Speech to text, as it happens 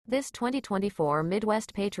This 2024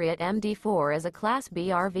 Midwest Patriot MD4 is a Class B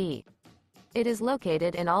RV. It is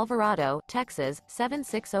located in Alvarado, Texas,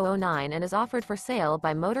 76009 and is offered for sale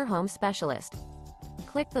by Motorhome Specialist.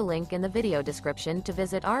 Click the link in the video description to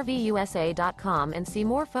visit RVUSA.com and see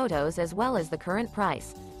more photos as well as the current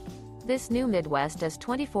price. This new Midwest is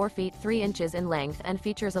 24 feet 3 inches in length and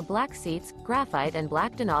features a black seats, graphite and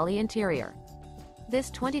black Denali interior. This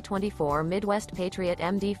 2024 Midwest Patriot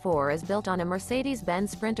MD4 is built on a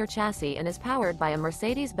Mercedes-Benz Sprinter chassis and is powered by a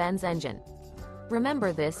Mercedes-Benz engine.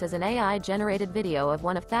 Remember, this is an AI-generated video of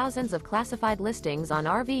one of thousands of classified listings on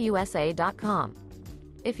RVUSA.com.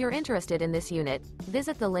 If you're interested in this unit,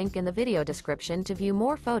 visit the link in the video description to view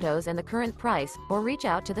more photos and the current price, or reach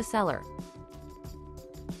out to the seller.